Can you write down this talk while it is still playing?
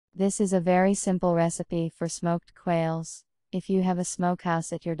This is a very simple recipe for smoked quails. If you have a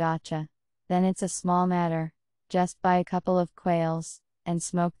smokehouse at your dacha, then it's a small matter. Just buy a couple of quails and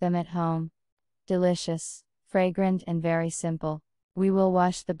smoke them at home. Delicious, fragrant and very simple. We will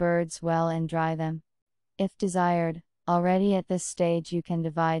wash the birds well and dry them. If desired, already at this stage you can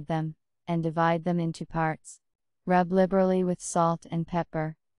divide them into parts. Rub liberally with salt and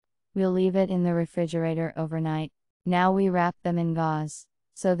pepper. We'll leave it in the refrigerator overnight. Now we wrap them in gauze,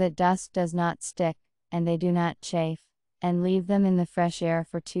 so that dust does not stick, and they do not chafe, and leave them in the fresh air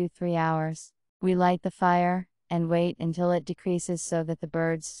for 2-3 hours. We light the fire, and wait until it decreases so that the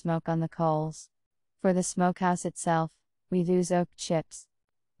birds smoke on the coals. For the smokehouse itself, we use oak chips.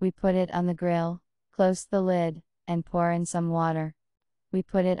 We put it on the grill, close the lid, and pour in some water. We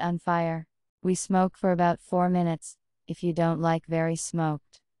put it on fire. We smoke for about 4 minutes. If you don't like very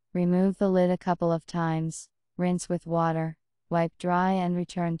smoked, remove the lid a couple of times, rinse with water, wipe dry and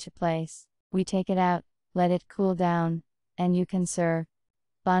return to place. We take it out, let it cool down, and you can serve.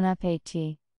 Bon appétit!